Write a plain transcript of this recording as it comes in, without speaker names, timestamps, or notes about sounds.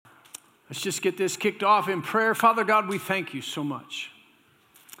Let's just get this kicked off in prayer. Father God, we thank you so much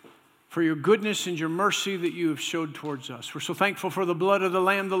for your goodness and your mercy that you have showed towards us. We're so thankful for the blood of the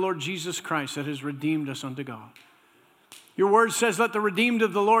Lamb, the Lord Jesus Christ, that has redeemed us unto God. Your word says, let the redeemed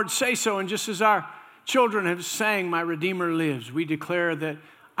of the Lord say so. And just as our children have sang, my Redeemer lives, we declare that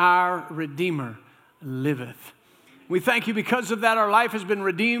our Redeemer liveth. We thank you because of that. Our life has been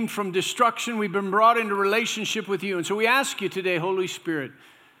redeemed from destruction. We've been brought into relationship with you. And so we ask you today, Holy Spirit,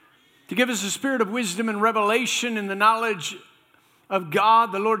 to give us a spirit of wisdom and revelation in the knowledge of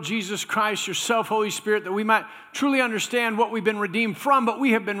God, the Lord Jesus Christ, yourself, Holy Spirit, that we might truly understand what we've been redeemed from, but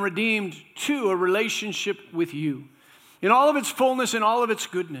we have been redeemed to a relationship with you in all of its fullness and all of its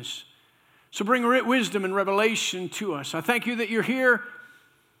goodness. So bring wisdom and revelation to us. I thank you that you're here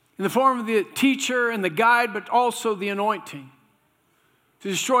in the form of the teacher and the guide, but also the anointing to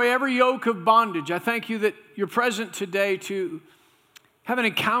destroy every yoke of bondage. I thank you that you're present today to have an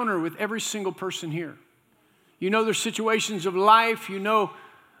encounter with every single person here. You know their situations of life. You know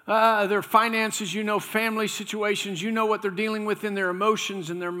their finances. You know family situations. You know what they're dealing with in their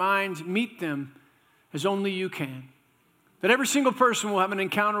emotions and their minds. Meet them as only you can. That every single person will have an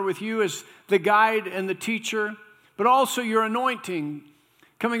encounter with you as the guide and the teacher, but also your anointing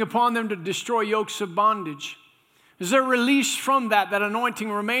coming upon them to destroy yokes of bondage. As they're released from that anointing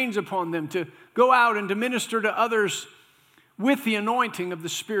remains upon them to go out and to minister to others with the anointing of the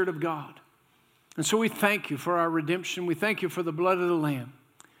Spirit of God. And so we thank you for our redemption. We thank you for the blood of the Lamb.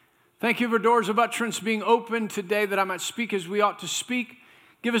 Thank you for doors of utterance being opened today that I might speak as we ought to speak.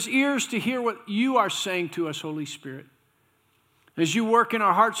 Give us ears to hear what you are saying to us, Holy Spirit. As you work in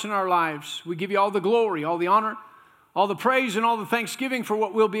our hearts and our lives, we give you all the glory, all the honor, all the praise, and all the thanksgiving for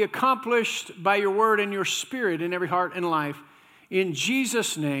what will be accomplished by your word and your Spirit in every heart and life. In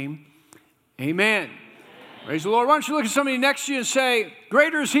Jesus' name, amen. Praise the Lord. Why don't you look at somebody next to you and say,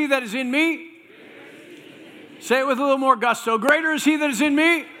 greater is he that is in me. Say it with a little more gusto. Greater is he that is in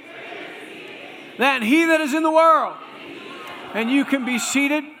me than he that is in the world. And you can be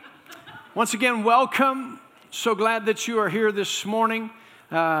seated. Once again, welcome. So glad that you are here this morning.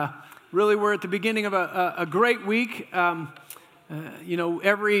 Really, we're at the beginning of a great week.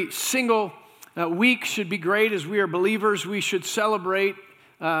 Every single week should be great. As we are believers, we should celebrate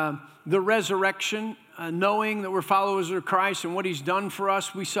the resurrection. Knowing that we're followers of Christ and what he's done for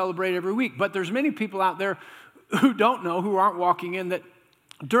us, we celebrate every week. But there's many people out there who don't know, who aren't walking in, that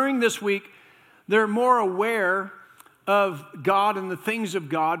during this week, they're more aware of God and the things of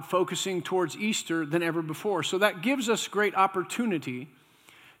God, focusing towards Easter than ever before. So that gives us great opportunity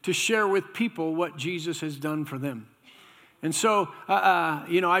to share with people what Jesus has done for them. And so,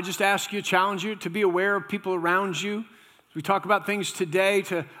 I just ask you, challenge you to be aware of people around you. We talk about things today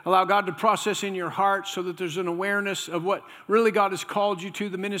to allow God to process in your heart so that there's an awareness of what really God has called you to,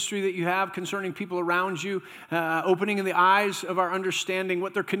 the ministry that you have concerning people around you, opening in the eyes of our understanding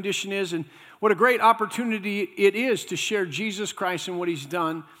what their condition is, and what a great opportunity it is to share Jesus Christ and what he's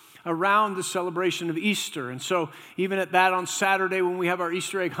done around the celebration of Easter. And so even at that on Saturday when we have our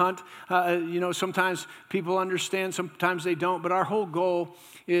Easter egg hunt, sometimes people understand, sometimes they don't, but our whole goal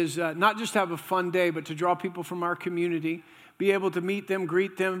is not just to have a fun day, but to draw people from our community, be able to meet them,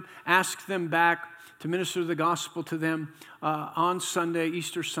 greet them, ask them back, to minister the gospel to them on Sunday,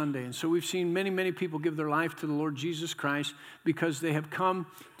 Easter Sunday. And so we've seen many, many people give their life to the Lord Jesus Christ because they have come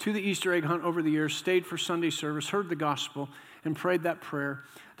to the Easter egg hunt over the years, stayed for Sunday service, heard the gospel, and prayed that prayer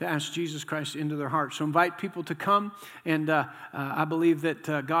to ask Jesus Christ into their heart. So invite people to come, and I believe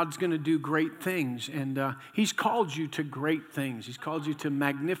that God's going to do great things, and he's called you to great things. He's called you to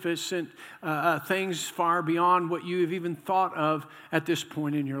magnificent things far beyond what you have even thought of at this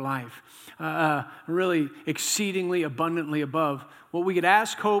point in your life. Really exceedingly abundantly above what we could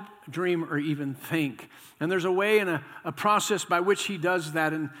ask, hope, dream, or even think. And there's a way and a process by which he does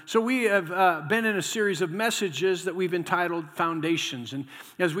that. And so we have been in a series of messages that we've entitled Foundations. And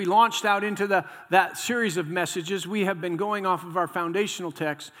as we launched out into that series of messages, we have been going off of our foundational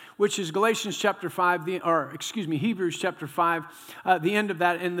text, which is Hebrews chapter 5, the end of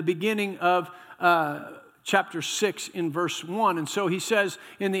that, and the beginning of chapter 6 in verse 1. And so he says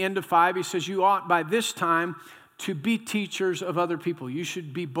in the end of 5, he says, you ought by this time to be teachers of other people. You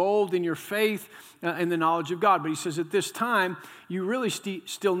should be bold in your faith and the knowledge of God. But he says at this time, you really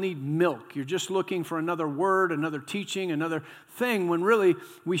still need milk. You're just looking for another word, another teaching, another thing, when really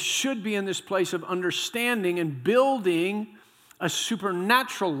we should be in this place of understanding and building a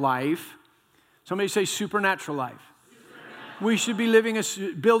supernatural life. Somebody say supernatural life. We should be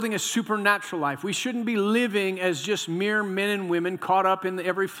building a supernatural life. We shouldn't be living as just mere men and women caught up in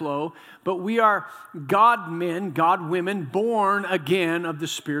every flow, but we are God men, God women, born again of the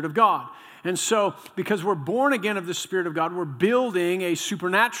Spirit of God. And so, because we're born again of the Spirit of God, we're building a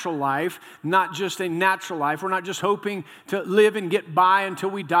supernatural life, not just a natural life. We're not just hoping to live and get by until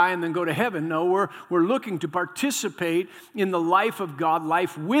we die and then go to heaven. No, we're looking to participate in the life of God,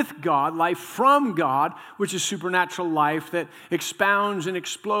 life with God, life from God, which is supernatural life that expounds and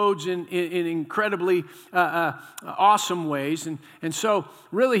explodes in incredibly awesome ways. And so,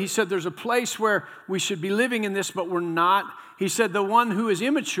 really, he said there's a place where we should be living in this, but we're not. He said the one who is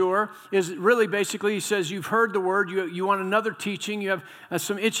immature is really basically, he says, you've heard the word, you want another teaching, you have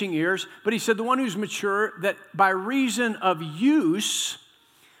some itching ears. But he said the one who's mature, that by reason of use,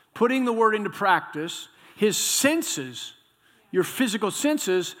 putting the word into practice, his senses, your physical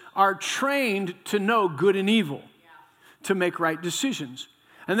senses, are trained to know good and evil, to make right decisions.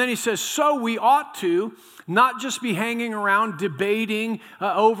 And then he says, so we ought to not just be hanging around debating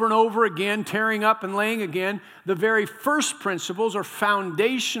over and over again, tearing up and laying again the very first principles or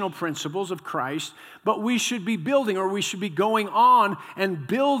foundational principles of Christ, but we should be building, or we should be going on and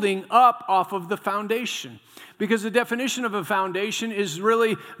building up off of the foundation. Because the definition of a foundation is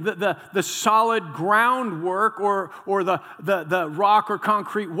really the solid groundwork or the rock or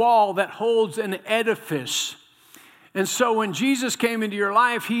concrete wall that holds an edifice. And so when Jesus came into your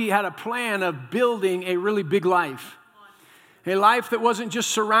life, he had a plan of building a really big life. A life that wasn't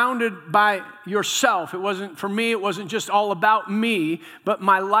just surrounded by yourself. It wasn't, for me, it wasn't just all about me, but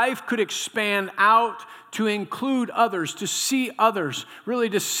my life could expand out to include others, to see others, really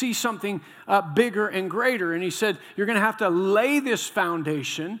to see something bigger and greater. And he said, you're going to have to lay this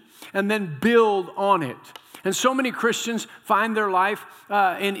foundation and then build on it. And so many Christians find their life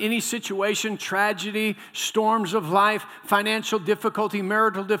in any situation, tragedy, storms of life, financial difficulty,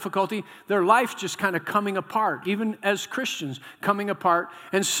 marital difficulty, their life just kind of coming apart, even as Christians coming apart.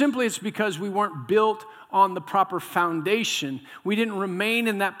 And simply it's because we weren't built on the proper foundation. We didn't remain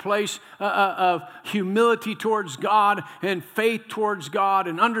in that place of humility towards God and faith towards God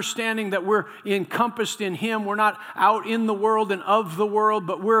and understanding that we're encompassed in Him. We're not out in the world and of the world,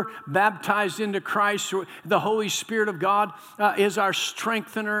 but we're baptized into Christ. The Holy Spirit of God is our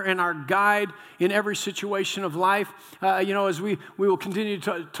strengthener and our guide in every situation of life. As we will continue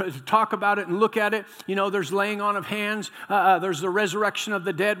to talk about it and look at it, there's laying on of hands. There's the resurrection of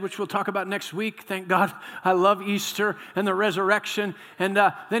the dead, which we'll talk about next week. Thank God. I love Easter and the resurrection. And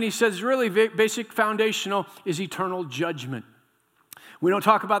then he says really basic foundational is eternal judgment. We don't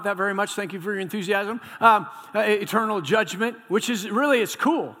talk about that very much. Thank you for your enthusiasm. Eternal judgment, which is really, it's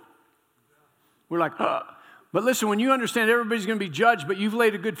cool. We're like, But listen, when you understand everybody's going to be judged, but you've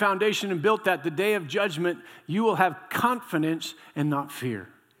laid a good foundation and built that, the day of judgment, you will have confidence and not fear.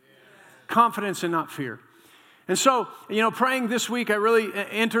 Confidence and not fear. And so, praying this week, I really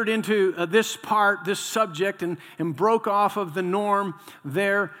entered into this subject, and broke off of the norm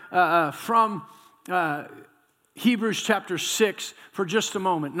there from Hebrews chapter 6 for just a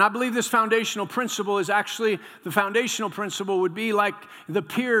moment. And I believe this foundational principle is actually, the foundational principle would be like the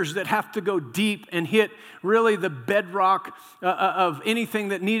piers that have to go deep and hit really the bedrock of anything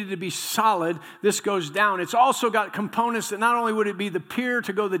that needed to be solid. This goes down. It's also got components that not only would it be the pier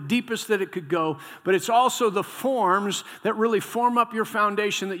to go the deepest that it could go, but it's also the forms that really form up your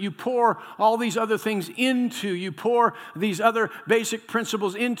foundation that you pour all these other things into. You pour these other basic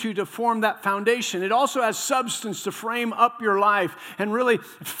principles into to form that foundation. It also has substance to frame up your life and really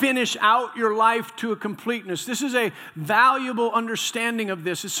finish out your life to a completeness. This is a valuable understanding of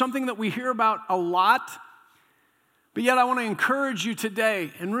this. It's something that we hear about a lot, but yet I want to encourage you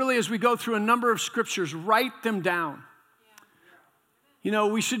today, and really as we go through a number of scriptures, write them down.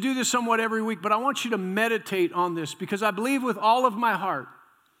 We should do this somewhat every week, but I want you to meditate on this, because I believe with all of my heart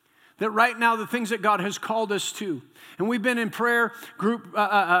that right now the things that God has called us to, and we've been in prayer group,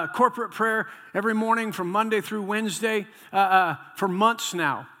 corporate prayer every morning from Monday through Wednesday for months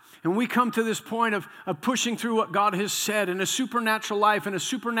now. And we come to this point of pushing through what God has said in a supernatural life, in a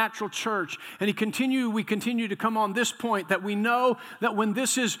supernatural church. And we continue to come on this point that we know that when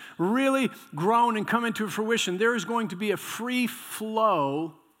this is really grown and come into fruition, there is going to be a free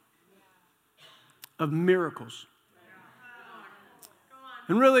flow of miracles.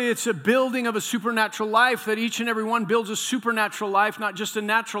 And really, it's a building of a supernatural life, that each and every one builds a supernatural life, not just a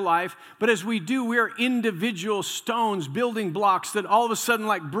natural life. But as we do, we are individual stones, building blocks that all of a sudden,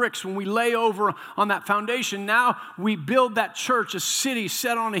 like bricks, when we lay over on that foundation, now we build that church, a city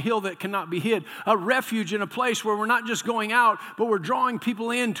set on a hill that cannot be hid, a refuge in a place where we're not just going out, but we're drawing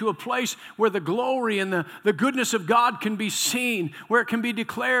people into a place where the glory and the goodness of God can be seen, where it can be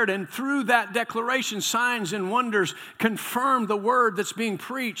declared. And through that declaration, signs and wonders confirm the word that's being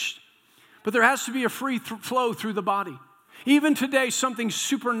preached. But there has to be a free flow through the body. Even today, something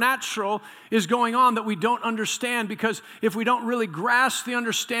supernatural is going on that we don't understand, because if we don't really grasp the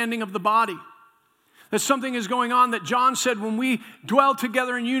understanding of the body, that something is going on that John said, when we dwell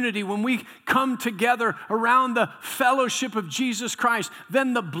together in unity, when we come together around the fellowship of Jesus Christ,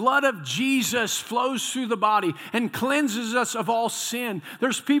 then the blood of Jesus flows through the body and cleanses us of all sin.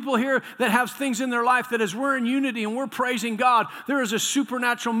 There's people here that have things in their life that as we're in unity and we're praising God, there is a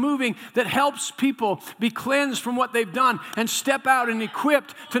supernatural moving that helps people be cleansed from what they've done and step out and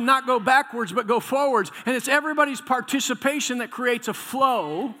equipped to not go backwards but go forwards. And it's everybody's participation that creates a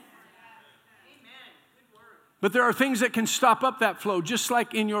flow. But there are things that can stop up that flow, just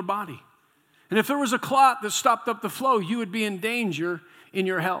like in your body. And if there was a clot that stopped up the flow, you would be in danger in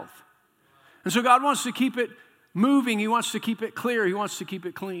your health. And so God wants to keep it moving. He wants to keep it clear. He wants to keep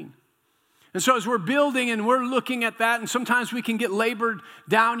it clean. And so as we're building and we're looking at that, and sometimes we can get labored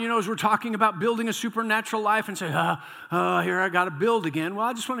down, as we're talking about building a supernatural life and say, here I got to build again. Well,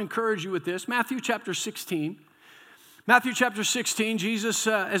 I just want to encourage you with this. Matthew chapter 16. Matthew chapter 16, Jesus,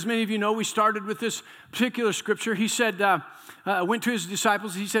 as many of you know, we started with this particular scripture. He said, went to his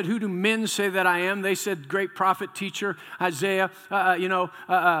disciples, he said, who do men say that I am? They said, great prophet, teacher, Isaiah,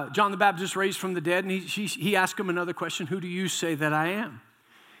 John the Baptist raised from the dead. And he asked him another question, who do you say that I am?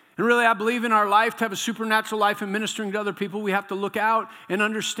 And really, I believe in our life, to have a supernatural life and ministering to other people, we have to look out and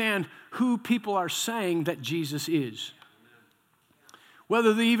understand who people are saying that Jesus is.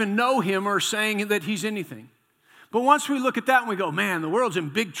 Whether they even know him or saying that he's anything. But once we look at that and we go, man, the world's in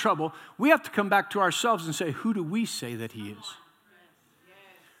big trouble, we have to come back to ourselves and say, who do we say that he is?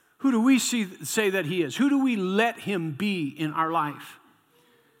 Who do we say that he is? Who do we let him be in our life?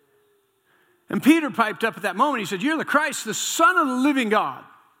 And Peter piped up at that moment. He said, you're the Christ, the Son of the living God.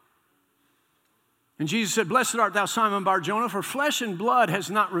 And Jesus said, blessed art thou, Simon Bar-Jonah, for flesh and blood has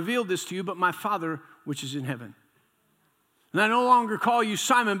not revealed this to you, but my Father which is in heaven. And I no longer call you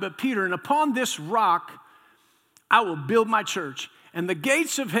Simon, but Peter, and upon this rock I will build my church, and the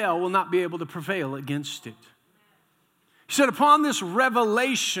gates of hell will not be able to prevail against it. He said, upon this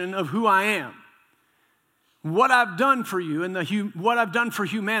revelation of who I am, what I've done for you and what I've done for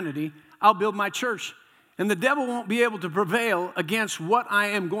humanity, I'll build my church. And the devil won't be able to prevail against what I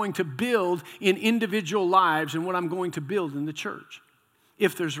am going to build in individual lives and what I'm going to build in the church,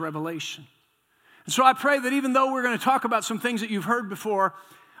 if there's revelation. And so I pray that even though we're going to talk about some things that you've heard before,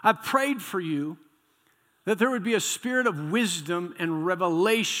 I've prayed for you that there would be a spirit of wisdom and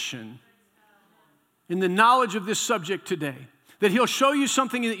revelation in the knowledge of this subject today. That he'll show you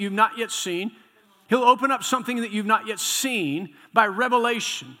something that you've not yet seen. He'll open up something that you've not yet seen by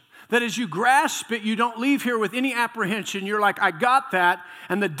revelation. That as you grasp it, you don't leave here with any apprehension. You're like, I got that,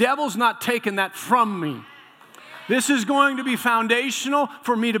 and the devil's not taking that from me. This is going to be foundational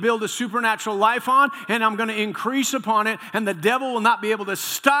for me to build a supernatural life on, and I'm going to increase upon it, and the devil will not be able to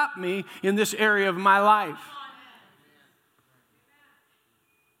stop me in this area of my life.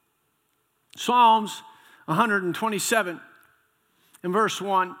 Psalms 127 in verse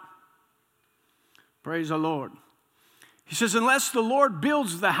 1. Praise the Lord. He says, unless the Lord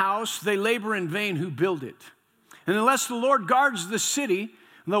builds the house, they labor in vain who build it. And unless the Lord guards the city,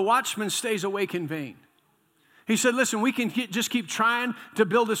 the watchman stays awake in vain. He said, listen, we can just keep trying to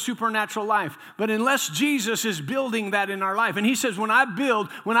build a supernatural life. But unless Jesus is building that in our life, and he says, when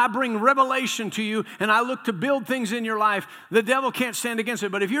I bring revelation to you and I look to build things in your life, the devil can't stand against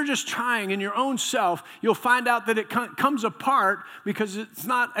it. But if you're just trying in your own self, you'll find out that it comes apart because it's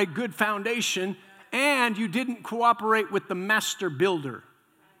not a good foundation and you didn't cooperate with the master builder.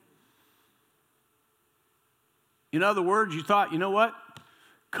 In other words, you thought, you know what?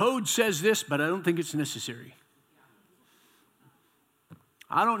 Code says this, but I don't think it's necessary.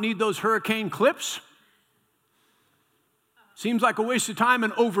 I don't need those hurricane clips. Seems like a waste of time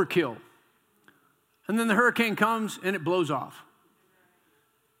and overkill. And then the hurricane comes and it blows off.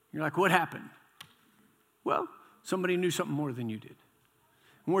 You're like, what happened? Well, somebody knew something more than you did.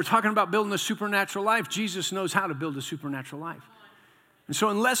 When we're talking about building a supernatural life, Jesus knows how to build a supernatural life. And so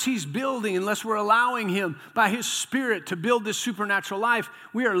unless he's building, unless we're allowing him by his Spirit to build this supernatural life,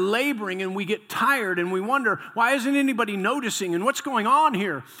 we are laboring and we get tired and we wonder, why isn't anybody noticing and what's going on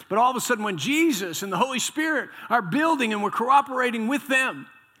here? But all of a sudden when Jesus and the Holy Spirit are building and we're cooperating with them,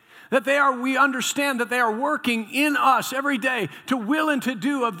 we understand that they are working in us every day to will and to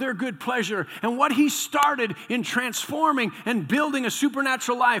do of their good pleasure. And what he started in transforming and building a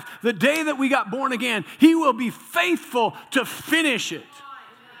supernatural life, the day that we got born again, he will be faithful to finish it.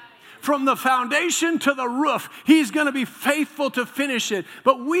 From the foundation to the roof, he's going to be faithful to finish it.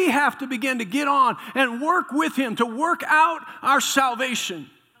 But we have to begin to get on and work with him to work out our salvation,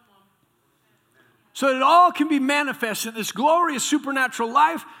 so that it all can be manifested. This glorious supernatural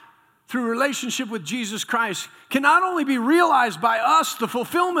life through relationship with Jesus Christ can not only be realized by us, the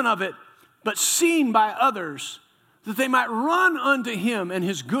fulfillment of it, but seen by others, that they might run unto him and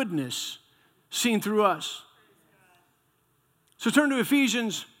his goodness seen through us. So turn to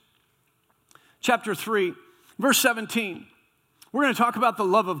Ephesians chapter 3, verse 17. We're going to talk about the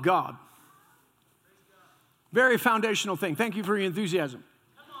love of God. Very foundational thing. Thank you for your enthusiasm.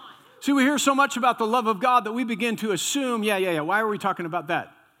 See, we hear so much about the love of God that we begin to assume, why are we talking about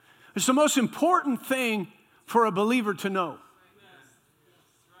that? It's the most important thing for a believer to know.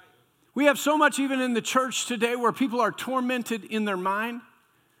 We have so much even in the church today where people are tormented in their mind.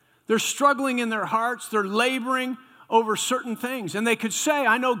 They're struggling in their hearts. They're laboring over certain things. And they could say,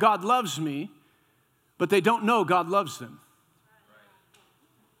 I know God loves me, but they don't know God loves them.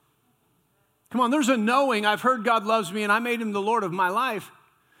 Come on, there's a knowing, I've heard God loves me and I made him the Lord of my life.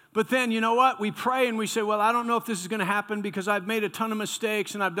 But then, you know what? We pray and we say, well, I don't know if this is going to happen because I've made a ton of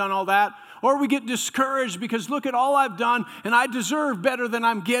mistakes and I've done all that. Or we get discouraged because look at all I've done and I deserve better than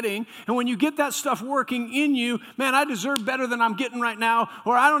I'm getting. And when you get that stuff working in you, man, I deserve better than I'm getting right now.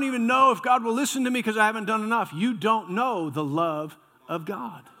 Or I don't even know if God will listen to me because I haven't done enough. You don't know the love of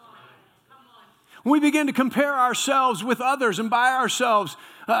God. When we begin to compare ourselves with others and by ourselves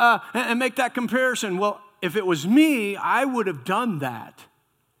and make that comparison, well, if it was me, I would have done that.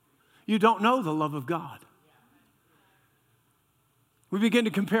 You don't know the love of God. We begin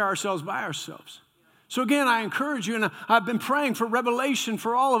to compare ourselves by ourselves. So again, I encourage you, and I've been praying for revelation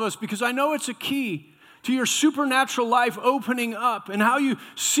for all of us because I know it's a key to your supernatural life opening up and how you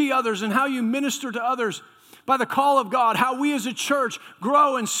see others and how you minister to others by the call of God, how we as a church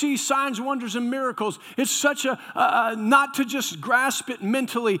grow and see signs, wonders, and miracles. It's such not to just grasp it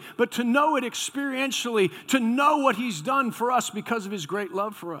mentally, but to know it experientially, to know what he's done for us because of his great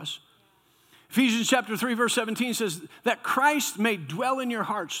love for us. Ephesians chapter 3, verse 17 says that Christ may dwell in your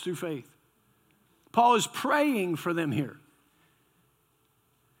hearts through faith. Paul is praying for them here.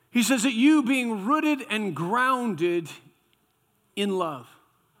 He says that you being rooted and grounded in love.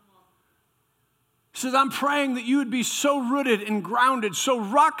 He says, I'm praying that you would be so rooted and grounded, so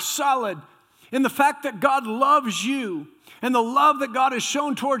rock solid in the fact that God loves you and the love that God has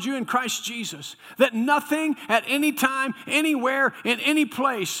shown towards you in Christ Jesus, that nothing at any time, anywhere, in any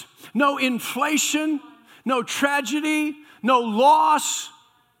place, no inflation, no tragedy, no loss,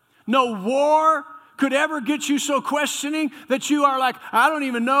 no war could ever get you so questioning that you are like, I don't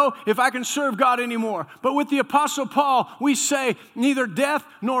even know if I can serve God anymore. But with the Apostle Paul, we say neither death,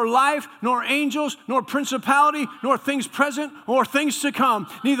 nor life, nor angels, nor principality, nor things present, or things to come.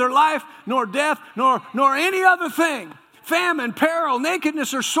 Neither life, nor death, nor any other thing. Famine, peril,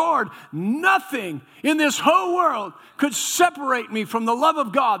 nakedness, or sword, nothing in this whole world could separate me from the love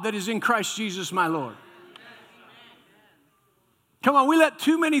of God that is in Christ Jesus my Lord. Come on, we let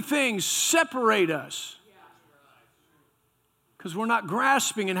too many things separate us because we're not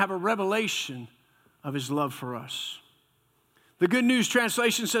grasping and have a revelation of his love for us. The Good News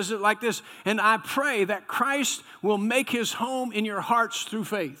Translation says it like this, and I pray that Christ will make his home in your hearts through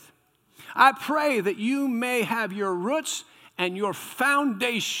faith. I pray that you may have your roots and your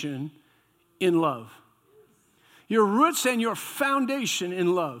foundation in love. Your roots and your foundation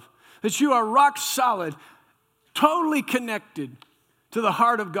in love. That you are rock solid, totally connected to the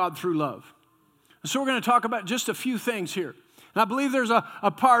heart of God through love. So we're going to talk about just a few things here. And I believe there's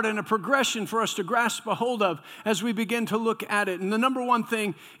a part and a progression for us to grasp a hold of as we begin to look at it. And the number one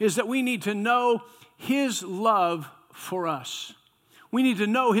thing is that we need to know his love for us. We need to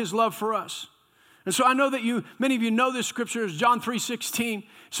know his love for us. And so I know that many of you know this scripture. It's John 3:16. It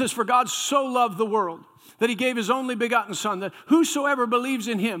says, for God so loved the world that he gave his only begotten son, that whosoever believes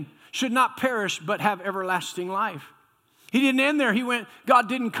in him should not perish but have everlasting life. He didn't end there. God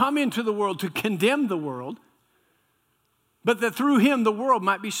didn't come into the world to condemn the world, but that through him the world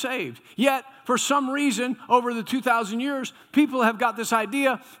might be saved. Yet, for some reason, over the 2,000 years, people have got this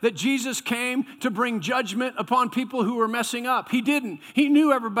idea that Jesus came to bring judgment upon people who were messing up. He didn't. He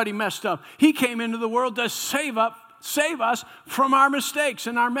knew everybody messed up. He came into the world to save us from our mistakes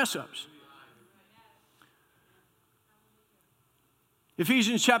and our mess-ups.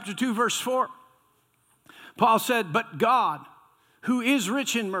 Ephesians chapter 2, verse 4, Paul said, "But God, who is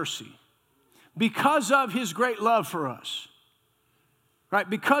rich in mercy, because of his great love for us," right?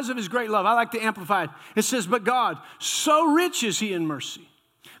 Because of his great love. I like to amplify it. It says, "But God, so rich is he in mercy,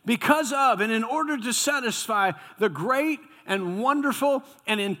 because of and in order to satisfy the great and wonderful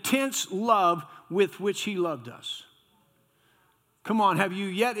and intense love with which he loved us." Come on, have you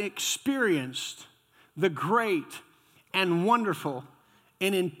yet experienced the great and wonderful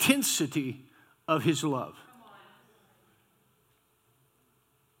and intensity of his love?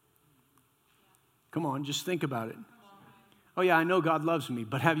 Come on, just think about it. Oh yeah, I know God loves me,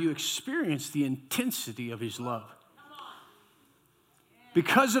 but have you experienced the intensity of his love?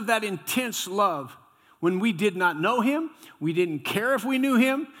 Because of that intense love, when we did not know him, we didn't care if we knew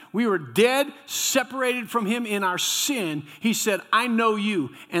him, we were dead, separated from him in our sin, he said, "I know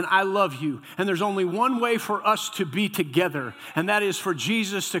you and I love you. And there's only one way for us to be together, and that is for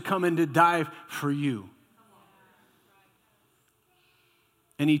Jesus to come and to die for you."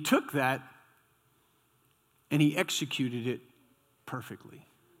 And he took that and he executed it perfectly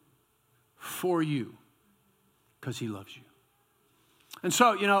for you because he loves you. And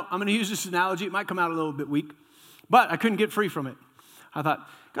so, I'm going to use this analogy. It might come out a little bit weak, but I couldn't get free from it. I thought,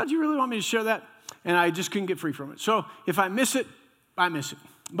 God, do you really want me to share that? And I just couldn't get free from it. So if I miss it, I miss it.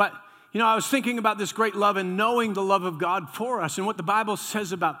 But, I was thinking about this great love and knowing the love of God for us and what the Bible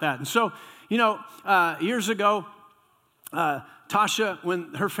says about that. And so, years ago, Tasha,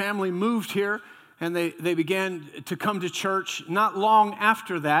 when her family moved here, and they began to come to church. Not long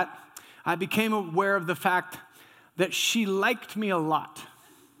after that, I became aware of the fact that she liked me a lot.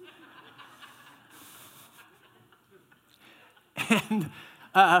 And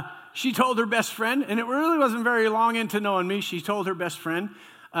she told her best friend, and it really wasn't very long into knowing me, she told her best friend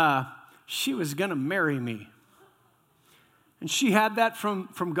she was going to marry me. And she had that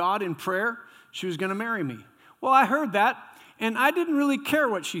from God in prayer. She was going to marry me. Well, I heard that, and I didn't really care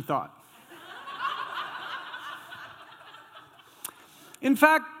what she thought. In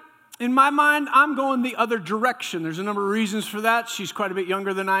fact, in my mind, I'm going the other direction. There's a number of reasons for that. She's quite a bit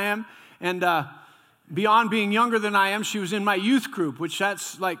younger than I am. And beyond being younger than I am, she was in my youth group, which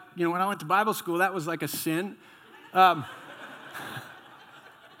that's like, when I went to Bible school, that was like a sin. And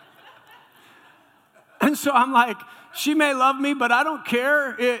so I'm like, she may love me, but I don't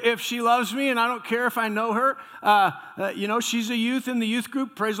care if she loves me, and I don't care if I know her. She's a youth in the youth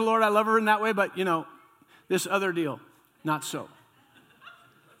group. Praise the Lord, I love her in that way. But, this other deal, not so.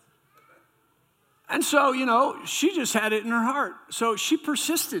 And so, she just had it in her heart. So she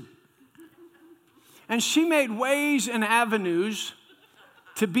persisted. And she made ways and avenues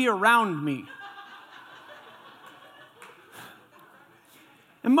to be around me.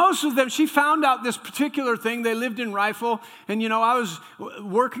 And most of them, she found out this particular thing. They lived in Rifle. And, I was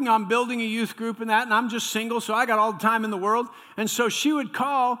working on building a youth group and that. And I'm just single, so I got all the time in the world. And so she would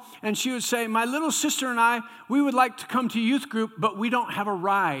call and she would say, "My little sister and I, we would like to come to youth group, but we don't have a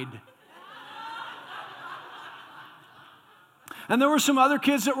ride." And there were some other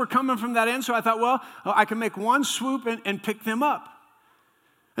kids that were coming from that end, so I thought, well, I can make one swoop and pick them up.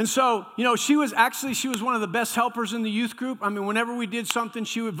 And so, she was one of the best helpers in the youth group. I mean, whenever we did something,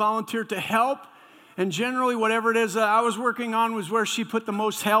 she would volunteer to help. And generally, whatever it is that I was working on was where she put the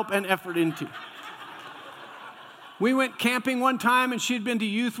most help and effort into. We went camping one time, and she had been to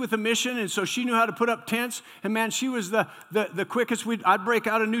Youth with a Mission, and so she knew how to put up tents. And man, she was the quickest. I'd break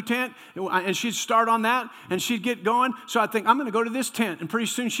out a new tent, and she'd start on that, and she'd get going. So I'd think, I'm going to go to this tent. And pretty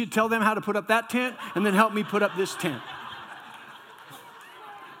soon she'd tell them how to put up that tent, and then help me put up this tent.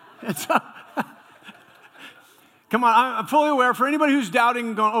 And so, come on, I'm fully aware. For anybody who's doubting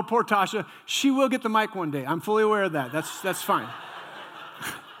and going, "Oh, poor Tasha," she will get the mic one day. I'm fully aware of that. That's fine.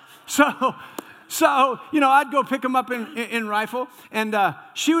 So, I'd go pick them up in Rifle, and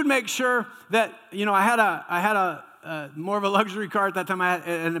she would make sure that, I had a more of a luxury car at that time. I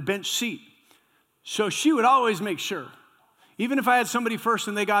had a bench seat. So she would always make sure, even if I had somebody first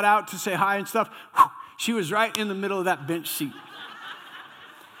and they got out to say hi and stuff, she was right in the middle of that bench seat.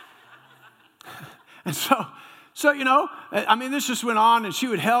 And so, this just went on, and she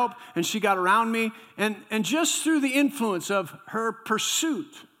would help, and she got around me, and just through the influence of her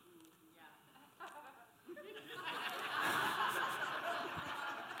pursuit,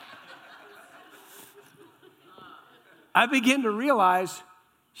 I began to realize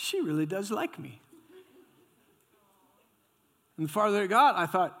she really does like me. And the farther it got, I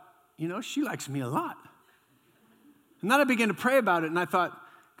thought, she likes me a lot. And then I began to pray about it, and I thought,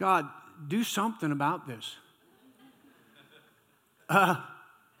 God, do something about this.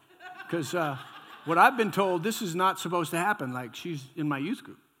 Because what I've been told, this is not supposed to happen, like she's in my youth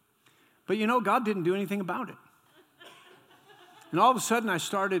group. But God didn't do anything about it. And all of a sudden I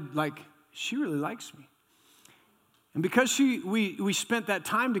started she really likes me. And because we spent that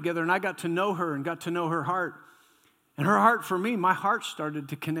time together and I got to know her and got to know her heart, and her heart for me, my heart started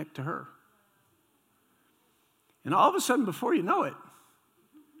to connect to her. And all of a sudden, before you know it,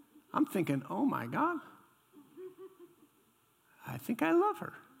 I'm thinking, oh my God, I think I love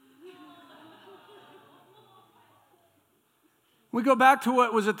her. We go back to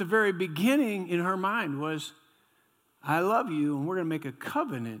what was at the very beginning in her mind was, I love you, and we're going to make a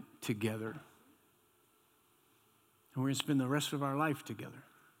covenant together. And we're going to spend the rest of our life together.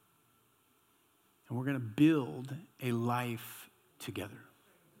 And we're going to build a life together.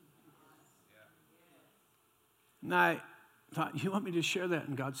 And I thought, you want me to share that?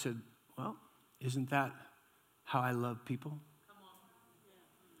 And God said, well, isn't that how I love people?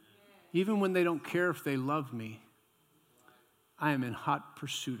 Even when they don't care if they love me, I am in hot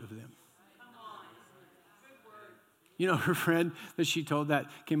pursuit of them. Her friend that she told that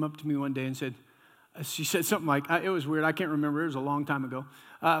came up to me one day and said, she said something like, it was weird, I can't remember, it was a long time ago.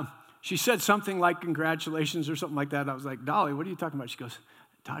 She said something like congratulations or something like that. I was like, Dolly, what are you talking about? She goes,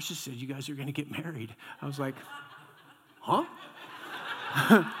 Tasha said you guys are going to get married. I was like, huh?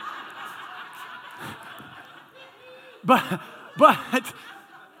 But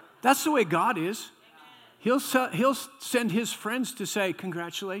that's the way God is. He'll send his friends to say,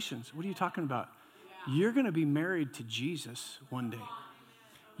 congratulations. What are you talking about? You're going to be married to Jesus one day.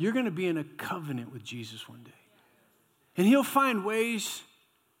 You're going to be in a covenant with Jesus one day. And he'll find ways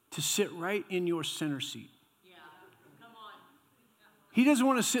to sit right in your center seat. He doesn't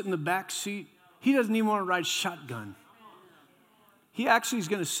want to sit in the back seat. He doesn't even want to ride shotgun. He actually is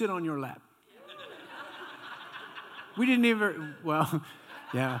going to sit on your lap. We didn't even,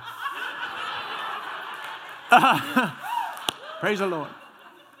 yeah. Praise the Lord.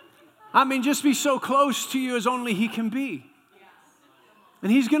 I mean, just be so close to you as only he can be. And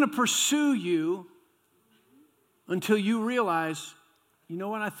he's going to pursue you until you realize, you know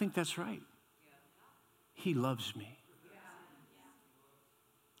what, I think that's right. He loves me.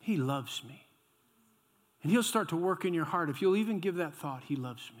 He loves me. And he'll start to work in your heart. If you'll even give that thought, he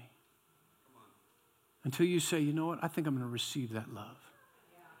loves me. Until you say, you know what, I think I'm going to receive that love.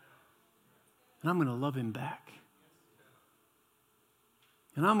 And I'm going to love him back.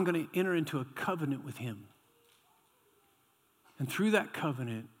 And I'm going to enter into a covenant with him. And through that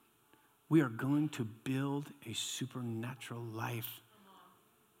covenant, we are going to build a supernatural life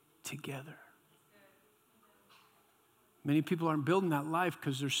together. Many people aren't building that life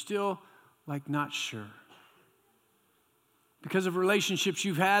because they're still not sure. Because of relationships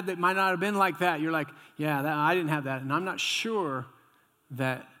you've had that might not have been like that. You're like, I didn't have that. And I'm not sure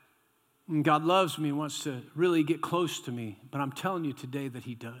that God loves me and wants to really get close to me. But I'm telling you today that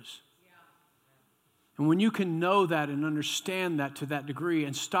he does. And when you can know that and understand that to that degree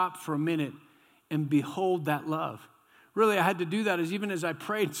and stop for a minute and behold that love. Really, I had to do that even as I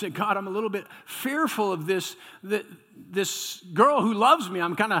prayed and said, God, I'm a little bit fearful of this girl who loves me.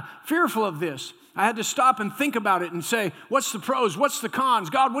 I'm kind of fearful of this. I had to stop and think about it and say, what's the pros? What's the cons?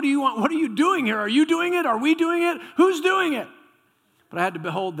 God, what do you want? What are you doing here? Are you doing it? Are we doing it? Who's doing it? But I had to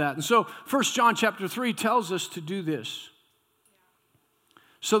behold that. And so 1 John chapter 3 tells us to do this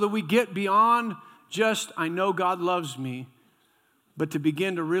so that we get beyond just, I know God loves me, but to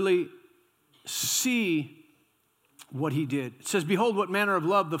begin to really see what he did. It says, behold what manner of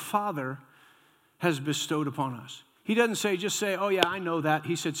love the Father has bestowed upon us. He doesn't just say, oh yeah, I know that.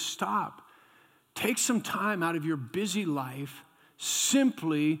 He said, stop. Take some time out of your busy life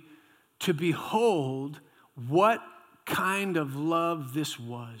simply to behold what kind of love this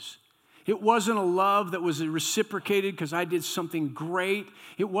was. It wasn't a love that was reciprocated because I did something great.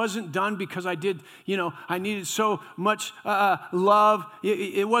 It wasn't done because I needed so much love.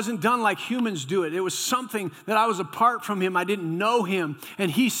 It wasn't done like humans do it. It was something that I was apart from him. I didn't know him. And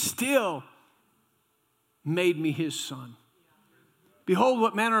he still made me his son. Behold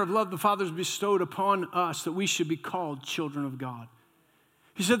what manner of love the Father has bestowed upon us that we should be called children of God.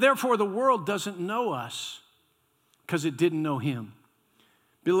 He said, therefore the world doesn't know us because it didn't know him.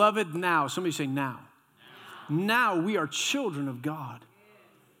 Beloved, now, somebody say now. Now we are children of God.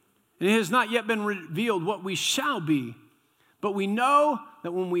 And it has not yet been revealed what we shall be, but we know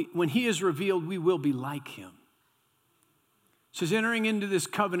that when he is revealed, we will be like him. It says, entering into this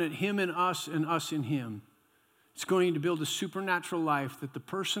covenant, him and us in him. It's going to build a supernatural life that the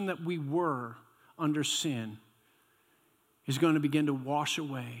person that we were under sin is going to begin to wash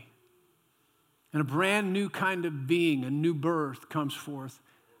away. And a brand new kind of being, a new birth comes forth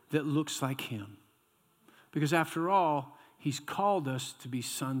that looks like him. Because after all, he's called us to be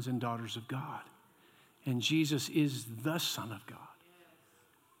sons and daughters of God. And Jesus is the Son of God.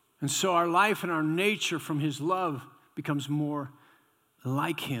 And so our life and our nature from his love becomes more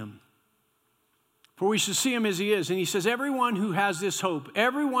like him. For we should see him as he is. And he says, everyone who has this hope,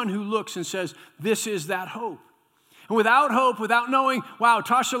 everyone who looks and says, this is that hope. And without hope, without knowing, wow,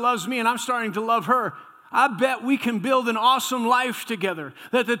 Tasha loves me and I'm starting to love her, I bet we can build an awesome life together.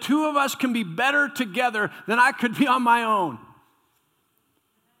 That the two of us can be better together than I could be on my own.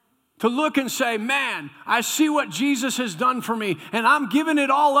 To look and say, man, I see what Jesus has done for me, and I'm giving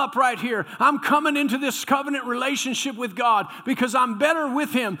it all up right here. I'm coming into this covenant relationship with God because I'm better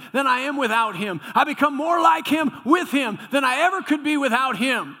with him than I am without him. I become more like him with him than I ever could be without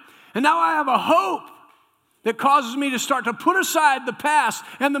him. And now I have a hope that causes me to start to put aside the past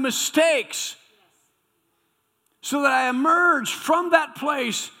and the mistakes so that I emerge from that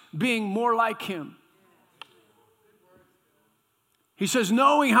place being more like him. He says,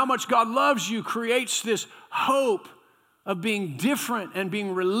 knowing how much God loves you creates this hope of being different and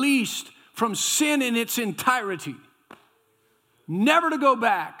being released from sin in its entirety. Never to go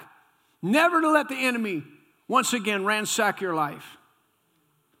back. Never to let the enemy once again ransack your life.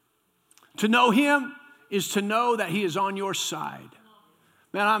 To know him is to know that he is on your side.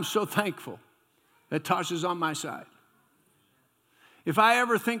 Man, I'm so thankful that Tasha's on my side. If I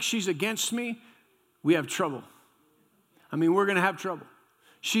ever think she's against me, we have trouble. I mean, we're going to have trouble.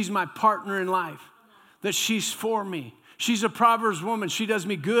 She's my partner in life, that she's for me. She's a Proverbs woman. She does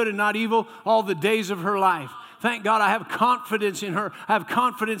me good and not evil all the days of her life. Thank God I have confidence in her. I have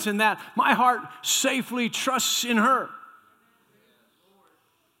confidence in that. My heart safely trusts in her.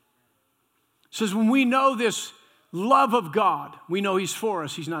 It says when we know this love of God, we know he's for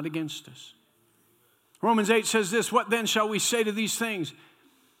us. He's not against us. Romans 8 says this, what then shall we say to these things?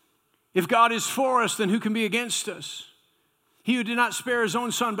 If God is for us, then who can be against us? He who did not spare his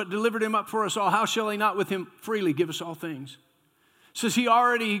own son, but delivered him up for us all, how shall he not with him freely give us all things? It says he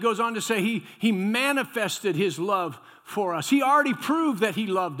goes on to say he manifested his love for us. He already proved that he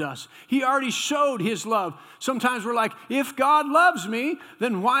loved us. He already showed his love. Sometimes we're like, if God loves me,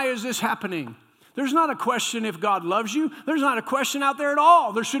 then why is this happening? There's not a question if God loves you. There's not a question out there at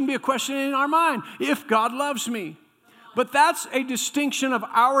all. There shouldn't be a question in our mind if God loves me. But that's a distinction of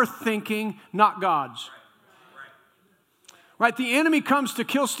our thinking, not God's. Right? The enemy comes to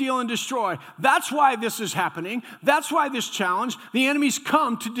kill, steal, and destroy. That's why this is happening. That's why this challenge. The enemy's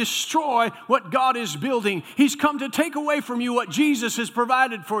come to destroy what God is building. He's come to take away from you what Jesus has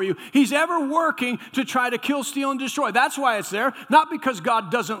provided for you. He's ever working to try to kill, steal, and destroy. That's why it's there. Not because God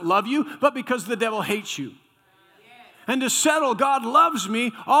doesn't love you, but because the devil hates you. And to settle, God loves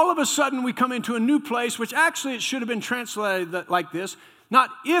me, all of a sudden we come into a new place, which actually it should have been translated like this. Not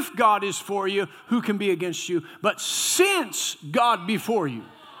if God is for you, who can be against you, but since God be for you,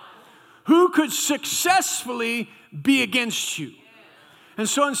 who could successfully be against you? And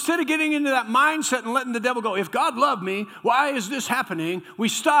so instead of getting into that mindset and letting the devil go, if God loved me, why is this happening? We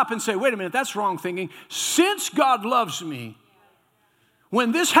stop and say, wait a minute, that's wrong thinking. Since God loves me,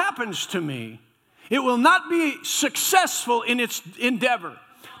 when this happens to me, it will not be successful in its endeavor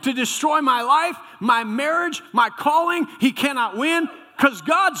to destroy my life, my marriage, my calling. He cannot win. Because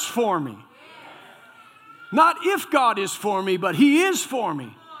God's for me. Not if God is for me, but he is for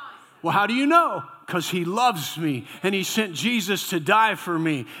me. Well, how do you know? Because he loves me and he sent Jesus to die for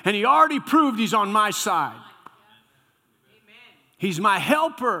me. And he already proved he's on my side. He's my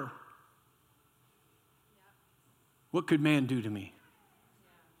helper. What could man do to me?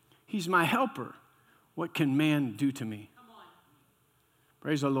 He's my helper. What can man do to me?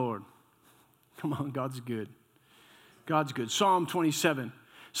 Praise the Lord. Come on, God's good. God's good. Psalm 27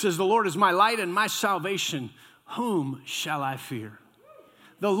 says, the Lord is my light and my salvation. Whom shall I fear?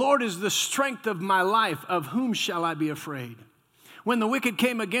 The Lord is the strength of my life. Of whom shall I be afraid? When the wicked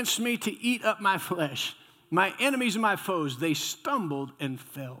came against me to eat up my flesh, my enemies and my foes, they stumbled and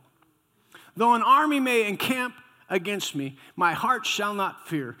fell. Though an army may encamp against me, my heart shall not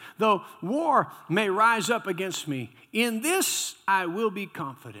fear. Though war may rise up against me, in this I will be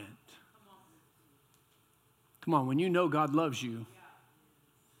confident. Come on, when you know God loves you,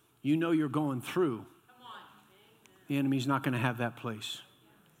 you know you're going through. The enemy's not going to have that place.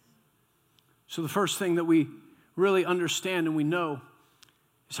 So the first thing that we really understand and we know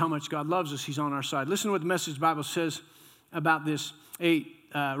is how much God loves us. He's on our side. Listen to what the Message Bible says about this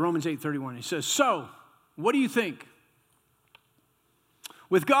Romans 8:31. He says, so, what do you think?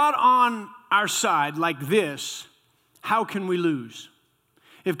 With God on our side like this, how can we lose?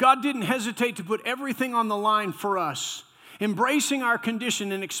 If God didn't hesitate to put everything on the line for us, embracing our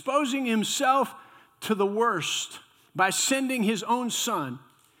condition and exposing himself to the worst by sending his own son,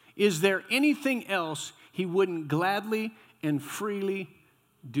 is there anything else he wouldn't gladly and freely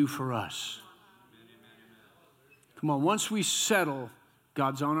do for us? Come on, once we settle,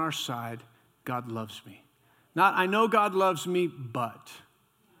 God's on our side, God loves me. Not, I know God loves me, but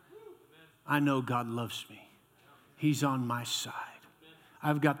I know God loves me. He's on my side.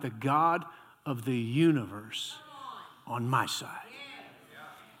 I've got the God of the universe on my side.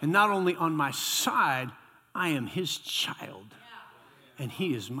 And not only on my side, I am his child. And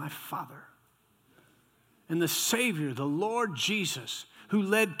he is my Father. And the Savior, the Lord Jesus, who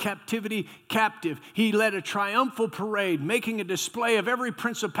led captivity captive. He led a triumphal parade, making a display of every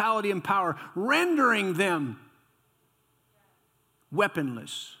principality and power, rendering them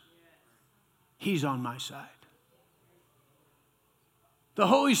weaponless. He's on my side. The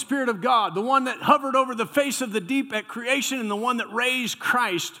Holy Spirit of God, the one that hovered over the face of the deep at creation and the one that raised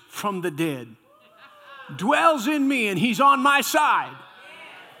Christ from the dead, dwells in me and he's on my side.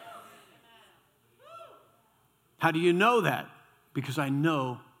 How do you know that? Because I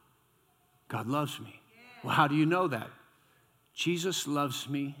know God loves me. Well, how do you know that? Jesus loves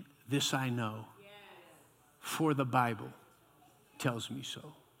me, this I know, for the Bible tells me so.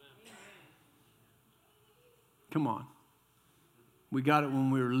 Come on. We got it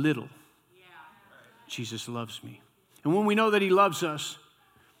when we were little. Jesus loves me. And when we know that he loves us,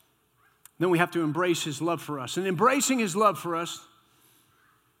 then we have to embrace his love for us. And embracing his love for us,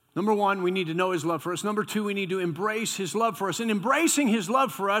 number one, we need to know his love for us. Number two, we need to embrace his love for us. And embracing his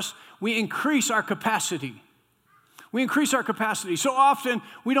love for us, we increase our capacity. We increase our capacity. So often,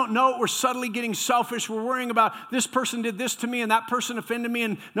 we don't know it. We're subtly getting selfish. We're worrying about this person did this to me and that person offended me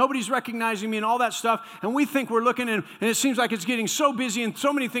and nobody's recognizing me and all that stuff. And we think we're looking and it seems like it's getting so busy and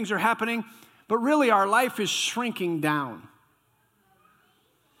so many things are happening. But really, our life is shrinking down.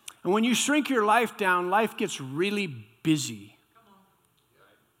 And when you shrink your life down, life gets really busy.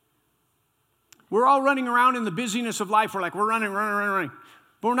 We're all running around in the busyness of life. We're like, we're running.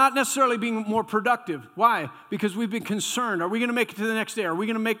 But we're not necessarily being more productive. Why? Because we've been concerned. Are we going to make it to the next day? Are we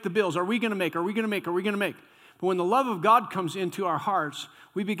going to make the bills? Are we going to make? Are we going to make? Are we going to make? But when the love of God comes into our hearts,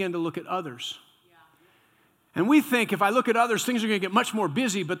 we begin to look at others. Yeah. And we think if I look at others, things are going to get much more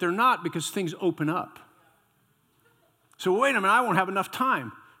busy, but they're not because things open up. So wait a minute, I won't have enough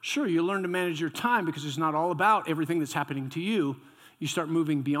time. Sure, you learn to manage your time because it's not all about everything that's happening to you. You start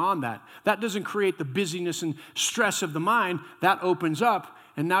moving beyond that. That doesn't create the busyness and stress of the mind. That opens up.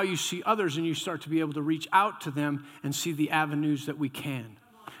 And now you see others and you start to be able to reach out to them and see the avenues that we can.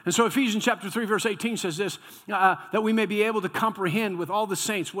 And so Ephesians chapter 3, verse 18 says this, that we may be able to comprehend with all the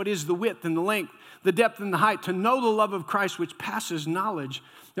saints what is the width and the length, the depth and the height, to know the love of Christ which passes knowledge,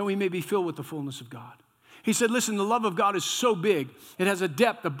 that we may be filled with the fullness of God. He said, listen, the love of God is so big. It has a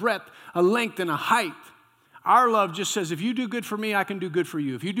depth, a breadth, a length, and a height. Our love just says, if you do good for me, I can do good for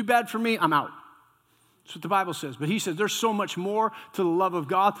you. If you do bad for me, I'm out. That's what the Bible says. But he says there's so much more to the love of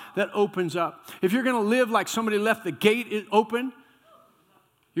God that opens up. If you're going to live like somebody left the gate open,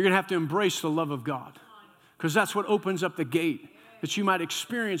 you're going to have to embrace the love of God. Because that's what opens up the gate, that you might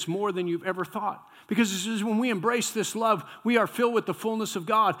experience more than you've ever thought. Because this is when we embrace this love, we are filled with the fullness of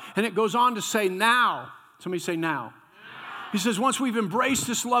God. And it goes on to say now. Somebody say now. He says, once we've embraced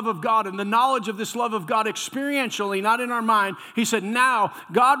this love of God and the knowledge of this love of God experientially, not in our mind, he said, now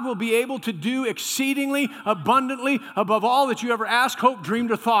God will be able to do exceedingly abundantly above all that you ever asked, hoped,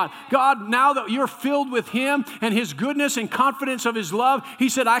 dreamed, or thought. God, now that you're filled with him and his goodness and confidence of his love, he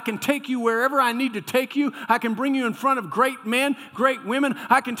said, I can take you wherever I need to take you. I can bring you in front of great men, great women.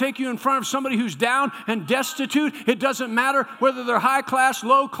 I can take you in front of somebody who's down and destitute. It doesn't matter whether they're high class,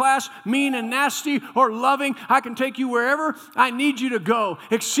 low class, mean and nasty, or loving. I can take you wherever I need you to go,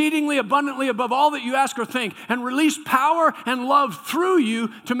 exceedingly abundantly above all that you ask or think, and release power and love through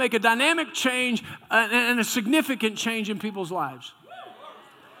you to make a dynamic change and a significant change in people's lives.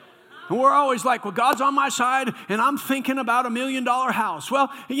 And we're always like, well, God's on my side, and I'm thinking about $1 million house.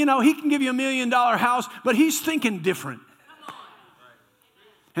 Well, you know, he can give you $1 million house, but he's thinking different.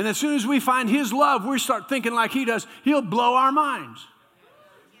 And as soon as we find his love, we start thinking like he does, he'll blow our minds.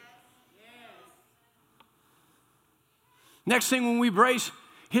 Next thing, when we embrace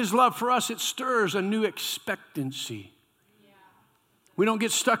his love for us, it stirs a new expectancy. We don't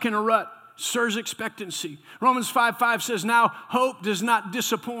get stuck in a rut. It stirs expectancy. Romans 5:5 says, now hope does not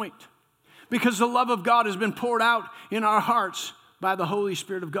disappoint because the love of God has been poured out in our hearts by the Holy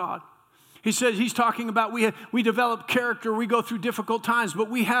Spirit of God. He says, he's talking about we develop character, we go through difficult times, but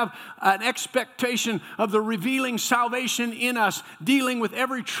we have an expectation of the revealing salvation in us, dealing with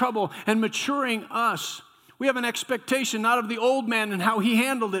every trouble and maturing us. We have an expectation not of the old man and how he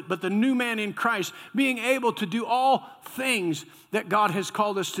handled it, but the new man in Christ, being able to do all things that God has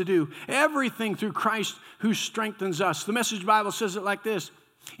called us to do. Everything through Christ who strengthens us. The Message Bible says it like this: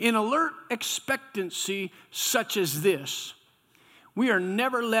 in alert expectancy such as this, we are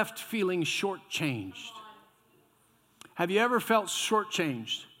never left feeling shortchanged. Have you ever felt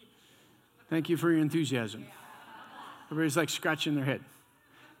shortchanged? Thank you for your enthusiasm. Everybody's like scratching their head.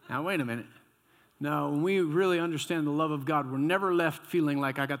 Now, wait a minute. No, when we really understand the love of God, we're never left feeling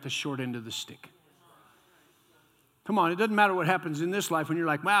like I got the short end of the stick. Come on, it doesn't matter what happens in this life when you're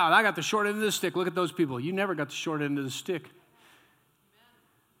like, wow, I got the short end of the stick. Look at those people. You never got the short end of the stick.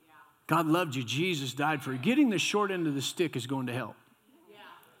 God loved you. Jesus died for you. Getting the short end of the stick is going to hell.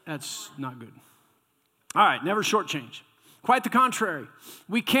 That's not good. All right, never shortchange. Quite the contrary.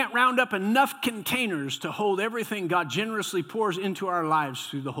 We can't round up enough containers to hold everything God generously pours into our lives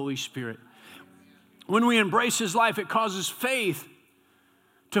through the Holy Spirit. When we embrace His life, it causes faith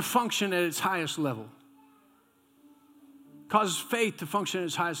to function at its highest level. Causes faith to function at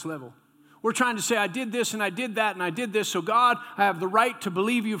its highest level. We're trying to say, I did this and I did that and I did this, so God, I have the right to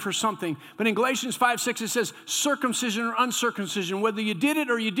believe you for something. But in Galatians 5:6, it says, circumcision or uncircumcision, whether you did it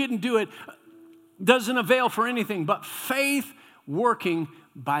or you didn't do it, doesn't avail for anything but faith working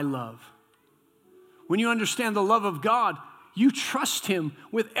by love. When you understand the love of God, you trust Him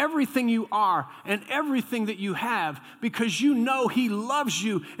with everything you are and everything that you have because you know He loves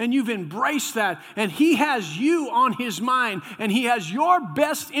you and you've embraced that and He has you on His mind and He has your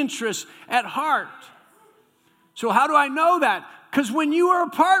best interests at heart. So how do I know that? Because when you were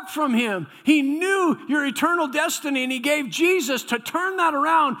apart from Him, He knew your eternal destiny and He gave Jesus to turn that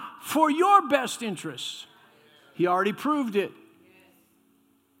around for your best interests. He already proved it.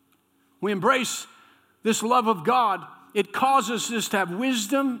 We embrace this love of God. It causes us to have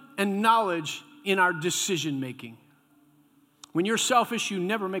wisdom and knowledge in our decision making. When you're selfish, you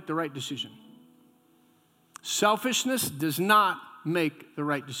never make the right decision. Selfishness does not make the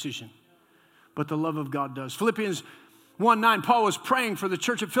right decision, but the love of God does. Philippians 1:9, Paul was praying for the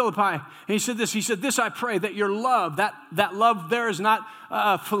church at Philippi, and he said this I pray, that your love, that love there is not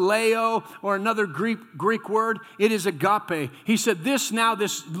phileo or another Greek word, it is agape. He said this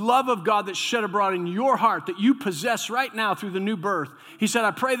love of God that's shed abroad in your heart that you possess right now through the new birth. He said,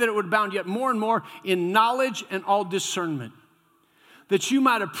 I pray that it would abound yet more and more in knowledge and all discernment, that you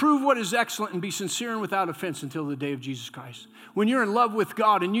might approve what is excellent and be sincere and without offense until the day of Jesus Christ. When you're in love with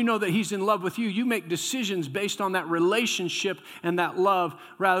God and you know that He's in love with you, you make decisions based on that relationship and that love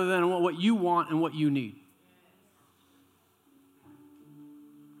rather than what you want and what you need.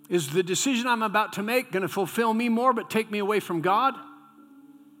 Is the decision I'm about to make going to fulfill me more but take me away from God?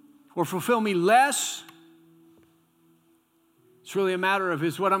 Or fulfill me less? It's really a matter of,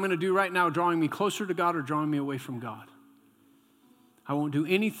 is what I'm going to do right now drawing me closer to God or drawing me away from God? I won't do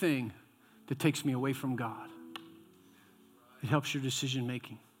anything that takes me away from God. It helps your decision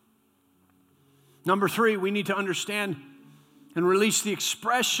making. Number 3, we need to understand and release the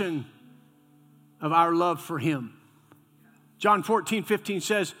expression of our love for Him. John 14:15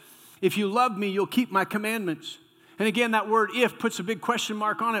 says, if you love me, you'll keep my commandments. And again, that word if puts a big question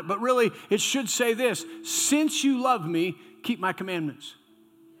mark on it, but really it should say this: since you love me, keep my commandments.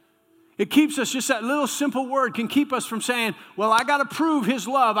 It keeps us, just that little simple word can keep us from saying, well, I got to prove His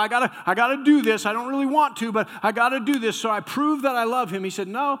love. I got to do this. I don't really want to, but I got to do this, so I prove that I love Him. He said,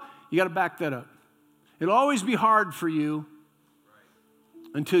 no, you got to back that up. It'll always be hard for you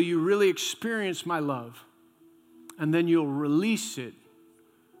until you really experience my love, and then you'll release it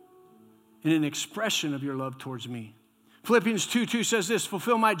in an expression of your love towards me. Philippians 2:2 says this: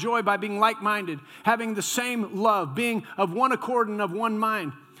 fulfill my joy by being like-minded, having the same love, being of one accord and of one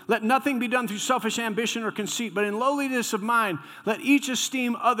mind. Let nothing be done through selfish ambition or conceit, but in lowliness of mind, let each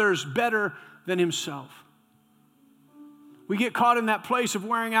esteem others better than himself. We get caught in that place of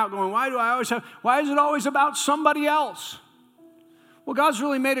wearing out, going, why is it always about somebody else? Well, God's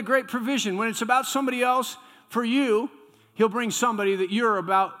really made a great provision. When it's about somebody else for you, He'll bring somebody that you're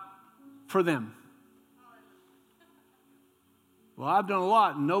about for them. Well, I've done a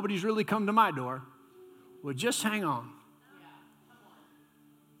lot and nobody's really come to my door. Well, just hang on.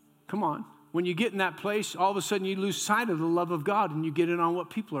 Come on. When you get in that place, all of a sudden you lose sight of the love of God and you get in on what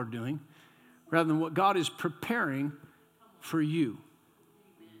people are doing rather than what God is preparing for you.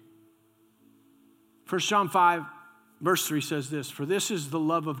 1 John 5, verse 3 says this: for this is the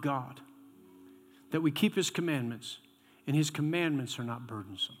love of God, that we keep his commandments, and his commandments are not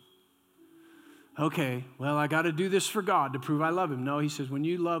burdensome. Okay, well, I got to do this for God to prove I love him. No, he says, when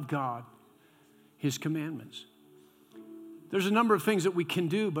you love God, his commandments. There's a number of things that we can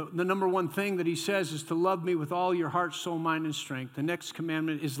do, but the number one thing that he says is to love me with all your heart, soul, mind, and strength. The next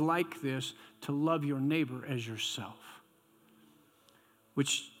commandment is like this, to love your neighbor as yourself.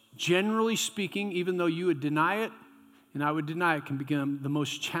 Which, generally speaking, even though you would deny it, and I would deny it, can become the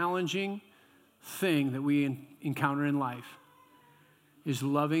most challenging thing that we encounter in life, is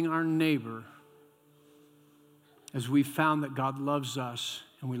loving our neighbor as we've found that God loves us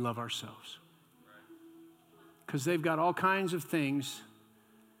and we love ourselves. Because they've got all kinds of things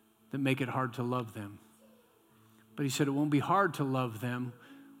that make it hard to love them. But he said it won't be hard to love them.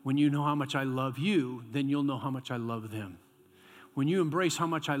 When you know how much I love you, then you'll know how much I love them. When you embrace how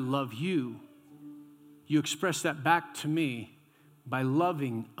much I love you, you express that back to me by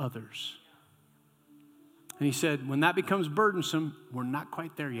loving others. And he said, when that becomes burdensome, we're not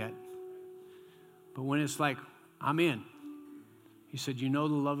quite there yet. But when it's like, I'm in, he said, you know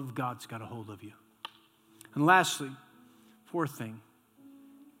the love of God's got a hold of you. And lastly, fourth thing,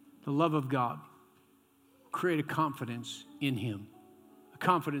 the love of God. Create a confidence in him. A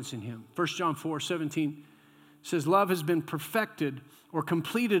confidence in him. 1 John 4:17 says, love has been perfected or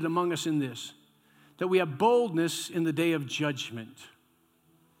completed among us in this, that we have boldness in the day of judgment.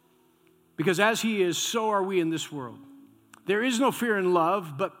 Because as he is, so are we in this world. There is no fear in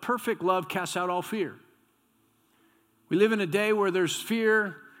love, but perfect love casts out all fear. We live in a day where there's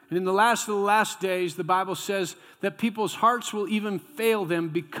fear, and in the last of the last days, the Bible says that people's hearts will even fail them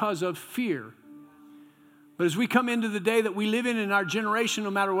because of fear. But as we come into the day that we live in our generation,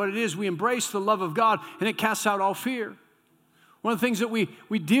 no matter what it is, we embrace the love of God, and it casts out all fear. One of the things that we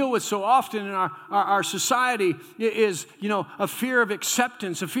deal with so often in our society is, a fear of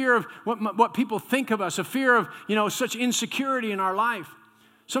acceptance, a fear of what people think of us, a fear of, such insecurity in our life.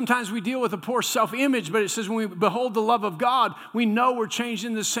 Sometimes we deal with a poor self-image, but it says when we behold the love of God, we know we're changed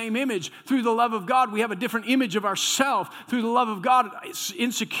in the same image. Through the love of God, we have a different image of ourselves. Through the love of God,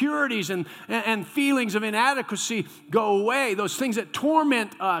 insecurities and feelings of inadequacy go away. Those things that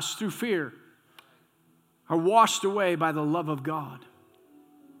torment us through fear are washed away by the love of God.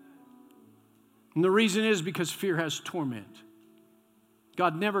 And the reason is because fear has torment.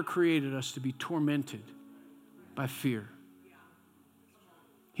 God never created us to be tormented by fear.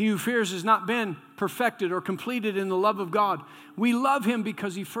 He who fears has not been perfected or completed in the love of God. We love him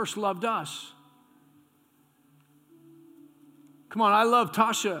because he first loved us. Come on, I love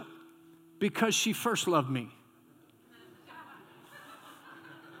Tasha because she first loved me.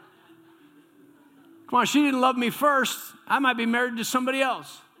 Come on, she didn't love me first. I might be married to somebody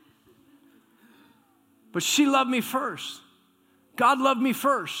else. But she loved me first. God loved me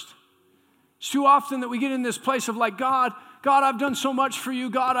first. It's too often that we get in this place of like, God, I've done so much for you.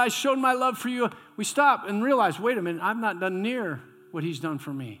 God, I showed my love for you. We stop and realize, wait a minute, I've not done near what he's done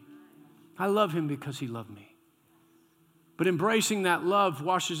for me. I love him because he loved me. But embracing that love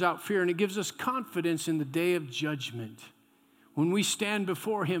washes out fear, and it gives us confidence in the day of judgment. When we stand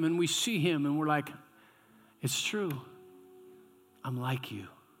before him and we see him and we're like, it's true. I'm like you.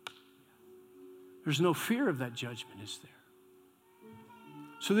 There's no fear of that judgment, is there?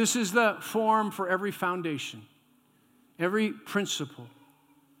 So this is the form for every foundation, every principle.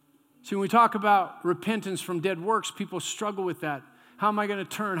 See, when we talk about repentance from dead works, people struggle with that. How am I going to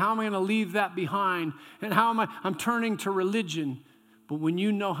turn? How am I going to leave that behind? And I'm turning to religion. But when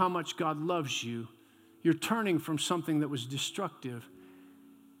you know how much God loves you, you're turning from something that was destructive,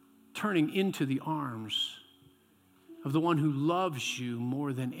 turning into the arms of the one who loves you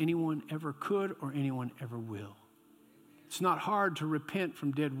more than anyone ever could or anyone ever will. It's not hard to repent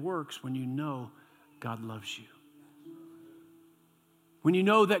from dead works when you know God loves you. When you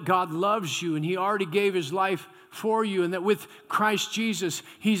know that God loves you and he already gave his life for you, and that with Christ Jesus,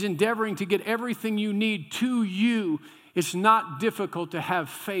 he's endeavoring to get everything you need to you, it's not difficult to have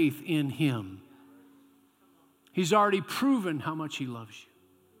faith in him. He's already proven how much he loves you.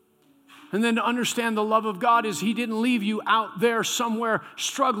 And then to understand the love of God is he didn't leave you out there somewhere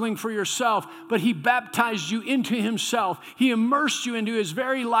struggling for yourself, but he baptized you into himself. He immersed you into his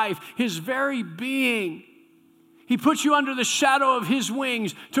very life, his very being. He put you under the shadow of his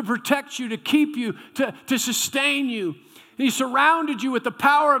wings to protect you, to keep you, to sustain you. And he surrounded you with the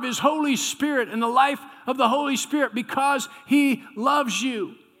power of his Holy Spirit and the life of the Holy Spirit because he loves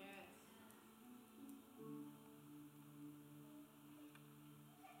you.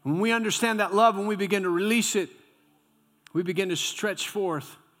 When we understand that love, when we begin to release it, we begin to stretch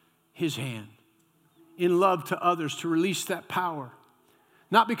forth his hand in love to others, to release that power.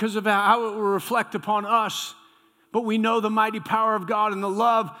 not because of how it will reflect upon us, but we know the mighty power of God and the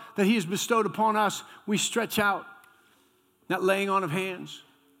love that He has bestowed upon us. We stretch out. That laying on of hands.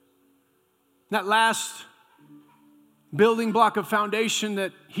 That last building block of foundation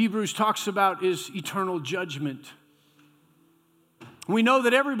that Hebrews talks about is eternal judgment. We know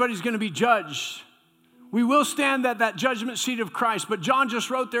that everybody's going to be judged. We will stand at that judgment seat of Christ. But John just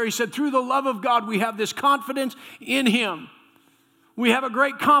wrote there, he said, through the love of God, we have this confidence in Him. We have a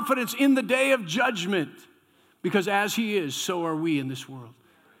great confidence in the day of judgment. Because as He is, so are we in this world.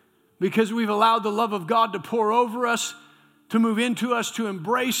 Because we've allowed the love of God to pour over us, to move into us, to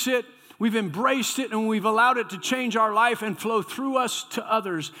embrace it. We've embraced it and we've allowed it to change our life and flow through us to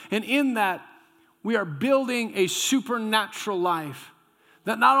others. And in that, we are building a supernatural life.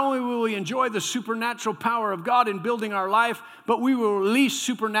 That not only will we enjoy the supernatural power of God in building our life, but we will release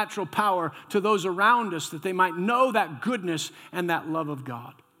supernatural power to those around us that they might know that goodness and that love of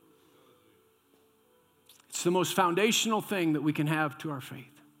God. It's the most foundational thing that we can have to our faith.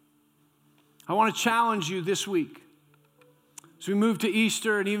 I want to challenge you this week, as we move to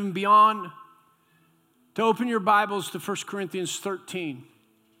Easter and even beyond, to open your Bibles to 1 Corinthians 13.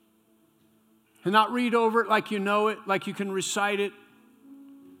 And not read over it like you know it, like you can recite it,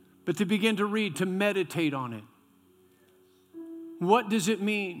 but to begin to read, to meditate on it. What does it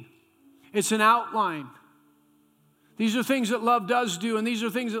mean? It's an outline. These are things that love does do, and these are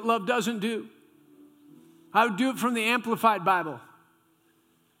things that love doesn't do. I would do it from the Amplified Bible.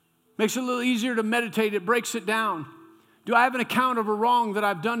 Makes it a little easier to meditate. It breaks it down. Do I have an account of a wrong that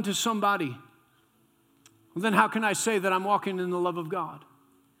I've done to somebody? Well, then how can I say that I'm walking in the love of God?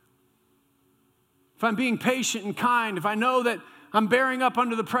 If I'm being patient and kind, if I know that I'm bearing up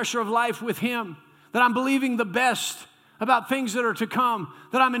under the pressure of life with Him, that I'm believing the best about things that are to come,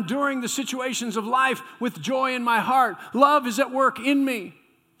 that I'm enduring the situations of life with joy in my heart, love is at work in me.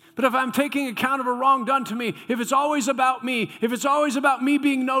 But if I'm taking account of a wrong done to me, if it's always about me, if it's always about me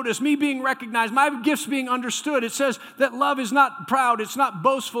being noticed, me being recognized, my gifts being understood, it says that love is not proud, it's not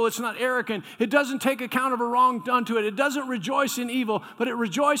boastful, it's not arrogant. It doesn't take account of a wrong done to it. It doesn't rejoice in evil, but it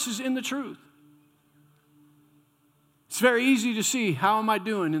rejoices in the truth. It's very easy to see, how am I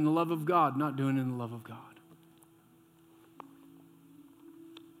doing in the love of God, not doing in the love of God.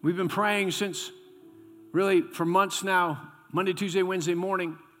 We've been praying since really for months now, Monday, Tuesday, Wednesday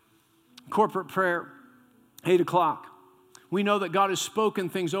morning, corporate prayer, 8 o'clock. We know that God has spoken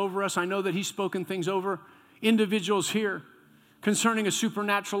things over us. I know that He's spoken things over individuals here concerning a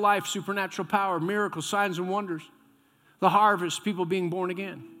supernatural life, supernatural power, miracles, signs, and wonders. The harvest, people being born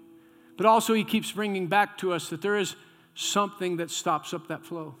again. But also He keeps bringing back to us that there is something that stops up that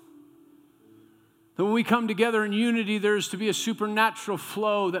flow. That when we come together in unity, there is to be a supernatural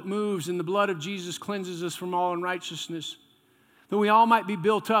flow that moves, and the blood of Jesus cleanses us from all unrighteousness. That we all might be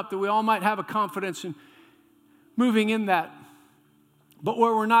built up, that we all might have a confidence in moving in that. But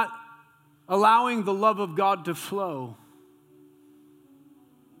where we're not allowing the love of God to flow,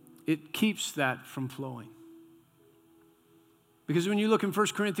 it keeps that from flowing. Because when you look in 1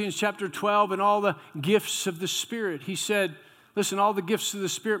 Corinthians chapter 12 and all the gifts of the Spirit, he said, listen, all the gifts of the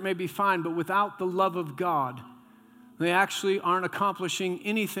Spirit may be fine, but without the love of God, they actually aren't accomplishing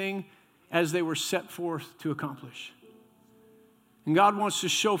anything as they were set forth to accomplish. And God wants to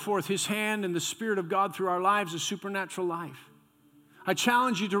show forth His hand and the Spirit of God through our lives, a supernatural life. I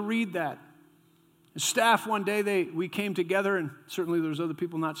challenge you to read that. As staff one day, we came together, and certainly there was other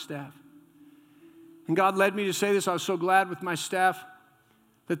people not staff. And God led me to say this. I was so glad with my staff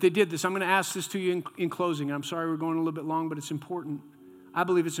that they did this. I'm going to ask this to you in closing. I'm sorry we're going a little bit long, but it's important. I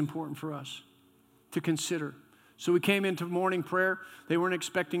believe it's important for us to consider. So we came into morning prayer. They weren't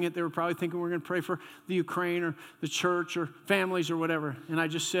expecting it. They were probably thinking we're going to pray for the Ukraine or the church or families or whatever. And I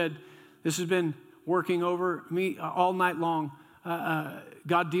just said, this has been working over me all night long,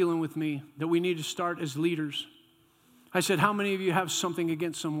 God dealing with me, that we need to start as leaders. I said, how many of you have something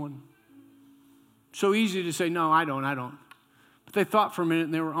against someone? So easy to say, no, I don't. But they thought for a minute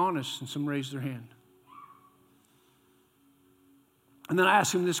and they were honest, and some raised their hand. And then I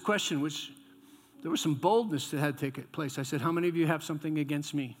asked them this question, which there was some boldness that had to take place. I said, how many of you have something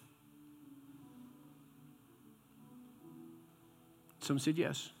against me? Some said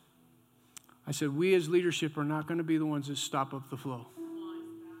yes. I said, we as leadership are not going to be the ones that stop up the flow.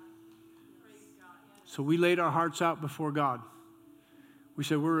 So we laid our hearts out before God. We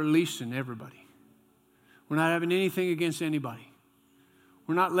said, we're releasing everybody. We're not having anything against anybody.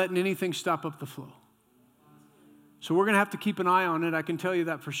 We're not letting anything stop up the flow. So we're going to have to keep an eye on it. I can tell you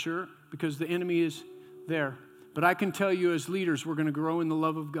that for sure, because the enemy is there. But I can tell you as leaders, we're going to grow in the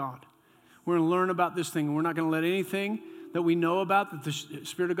love of God. We're going to learn about this thing, and we're not going to let anything that we know about, that the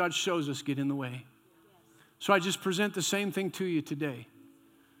Spirit of God shows us, get in the way. So I just present the same thing to you today.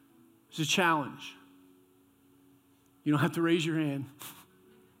 It's a challenge. You don't have to raise your hand.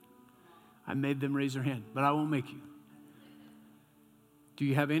 I made them raise their hand, but I won't make you. Do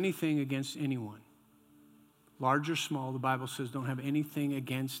you have anything against anyone? Large or small, the Bible says don't have anything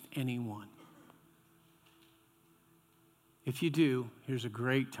against anyone. If you do, here's a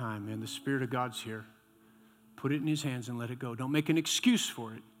great time, man. The Spirit of God's here. Put it in His hands and let it go. Don't make an excuse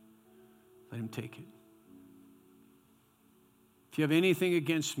for it. Let Him take it. If you have anything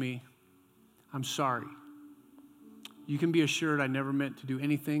against me, I'm sorry. You can be assured I never meant to do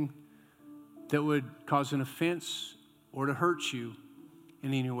anything that would cause an offense or to hurt you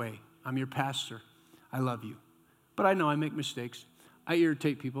in any way. I'm your pastor. I love you. But I know I make mistakes. I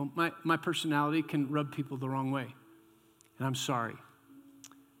irritate people. My personality can rub people the wrong way. And I'm sorry.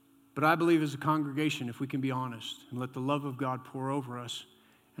 But I believe as a congregation, if we can be honest and let the love of God pour over us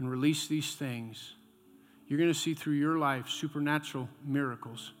and release these things, you're going to see through your life supernatural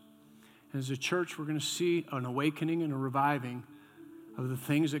miracles. And as a church, we're going to see an awakening and a reviving of the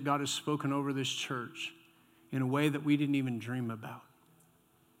things that God has spoken over this church in a way that we didn't even dream about.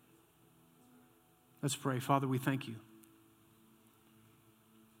 Let's pray. Father, we thank you.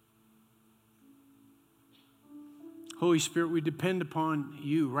 Holy Spirit, we depend upon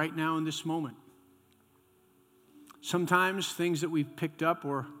you right now in this moment. Sometimes things that we've picked up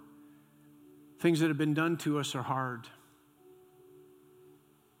or things that have been done to us are hard.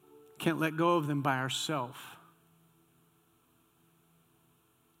 Can't let go of them by ourselves.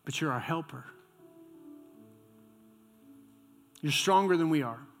 But you're our helper. You're stronger than we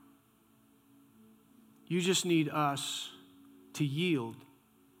are. You just need us to yield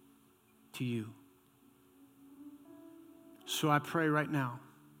to you. So I pray right now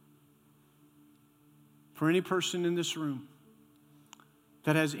for any person in this room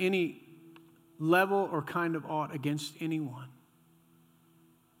that has any level or kind of ought against anyone,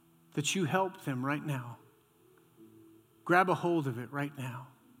 that you help them right now. Grab a hold of it right now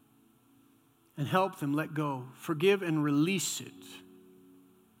and help them let go. Forgive and release it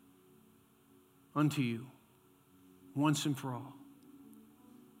unto you once and for all.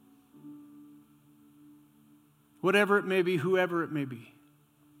 Whatever it may be, whoever it may be,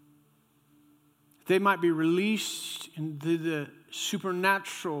 they might be released into the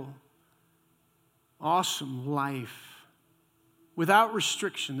supernatural, awesome life without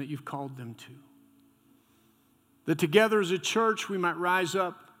restriction that you've called them to. That together as a church we might rise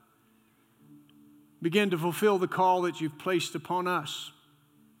up, begin to fulfill the call that you've placed upon us,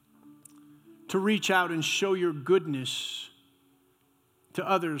 to reach out and show your goodness to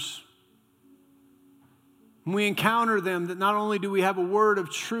others. When we encounter them, that not only do we have a word of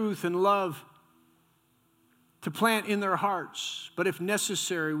truth and love to plant in their hearts, but if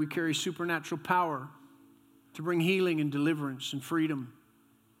necessary, we carry supernatural power to bring healing and deliverance and freedom,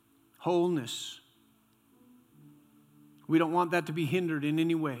 wholeness. We don't want that to be hindered in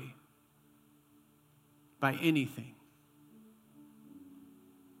any way by anything.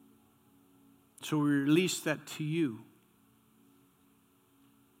 So we release that to you.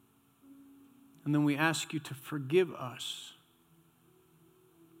 And then we ask you to forgive us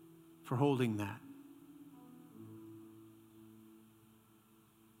for holding that.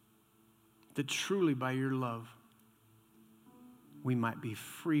 That truly by your love, we might be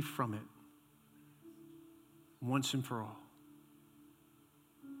free from it once and for all.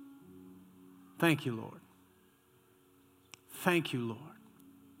 Thank you, Lord. Thank you, Lord.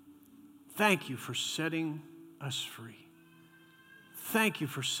 Thank you for setting us free. Thank you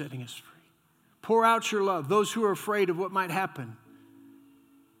for setting us free. Pour out your love. Those who are afraid of what might happen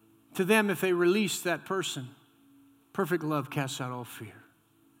to them if they release that person, perfect love casts out all fear.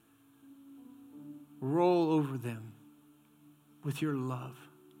 Roll over them with your love.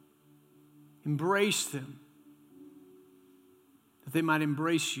 Embrace them, that they might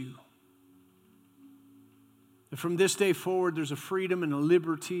embrace you. That from this day forward, there's a freedom and a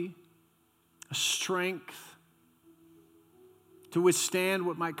liberty, a strength to withstand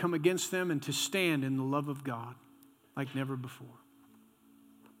what might come against them and to stand in the love of God like never before.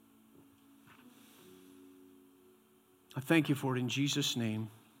 I thank you for it in Jesus' name.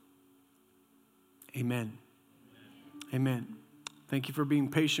 Amen. Amen. Thank you for being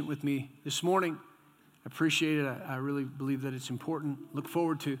patient with me this morning. I appreciate it. I really believe that it's important. Look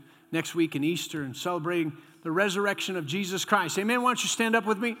forward to next week and Easter and celebrating the resurrection of Jesus Christ. Amen. Why don't you stand up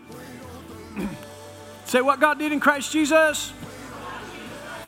with me? Say what God did in Christ Jesus.